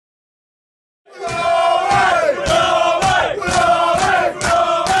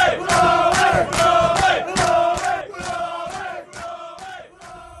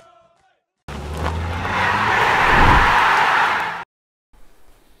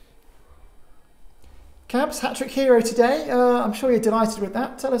Cabs, hat-trick hero today. I'm sure you're delighted with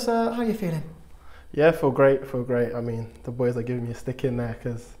that. Tell us how you're feeling. Yeah, feel great. I mean, the boys are giving me a stick in there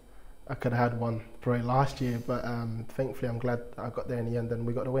because I could have had one probably last year, but thankfully I'm glad I got there in the end and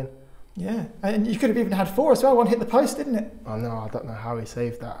we got the win. Yeah, and you could have even had 4 as well. One hit the post, didn't it? I know, I don't know how he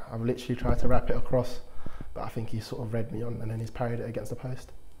saved that. I've literally tried to wrap it across, but I think he sort of read me on and then he's parried it against the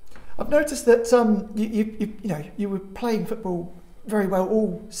post. I've noticed that you were playing football very well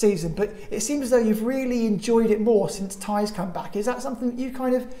all season, but it seems as though you've really enjoyed it more since Ty's come back. Is that something that you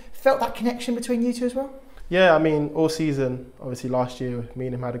kind of felt, that connection between you two as well? Yeah, I mean, all season, obviously last year, me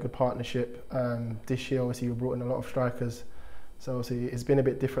and him had a good partnership. This year, obviously, we brought in a lot of strikers. So obviously, it's been a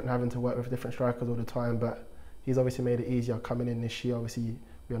bit different having to work with different strikers all the time, but he's obviously made it easier coming in this year. Obviously,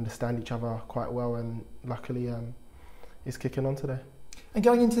 we understand each other quite well, and luckily, he's kicking on today. And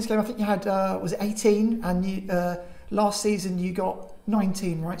going into this game, I think you had, was it 18? And you, last season you got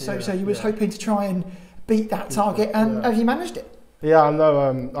 19, right? So, so you was hoping to try and beat that target, and have you managed it? Yeah, I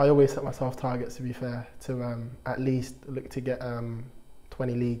know. I always set myself targets, to be fair, to at least look to get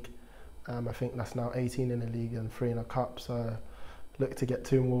 20 league. I think that's now 18 in the league and 3 in a cup. So look to get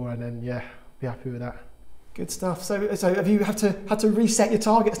 2 more, and then be happy with that. Good stuff. So have you had to reset your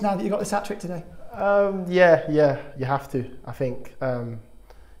targets now that you got this hat-trick today? Yeah, you have to. I think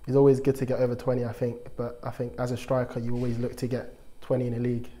it's always good to get over 20. I think, but I think as a striker, you always look to get 20 in the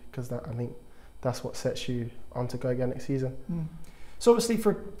league because I think that's what sets you on to go again next season. So obviously,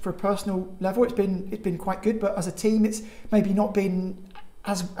 for a personal level, it's been quite good, but as a team, it's maybe not been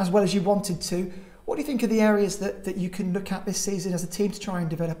as well as you wanted to. What do you think are the areas that you can look at this season as a team to try and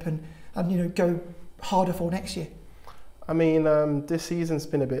develop and go harder for next year? I mean, this season's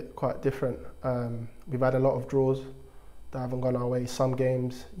been quite different. We've had a lot of draws that haven't gone our way. Some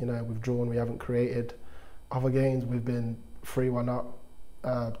games, we've drawn, we haven't created. Other games, we've been 3-1 up,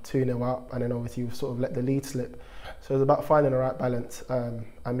 2-0 up, and then obviously we've sort of let the lead slip. So it's about finding the right balance.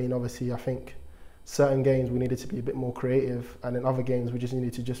 I mean, obviously, I think certain games we needed to be a bit more creative, and in other games we just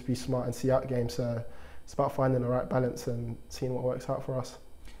needed to just be smart and see out games. So it's about finding the right balance and seeing what works out for us.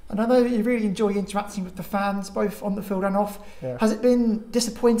 And I know that you really enjoy interacting with the fans, both on the field and off. Yeah. Has it been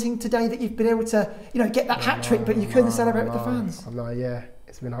disappointing today that you've been able to, get that hat-trick, but you couldn't celebrate with the fans? No, yeah,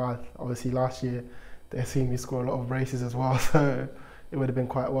 it's been hard. Obviously, last year they've seen me score a lot of braces as well, so it would have been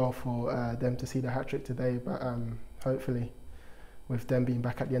quite well for them to see the hat-trick today. But hopefully, with them being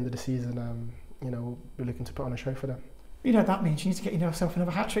back at the end of the season, we'll be looking to put on a show for them. You know what that means? You need to get yourself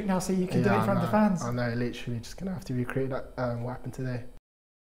another hat-trick now so you can do it in front of the fans. I know, literally just going to have to recreate that, what happened today.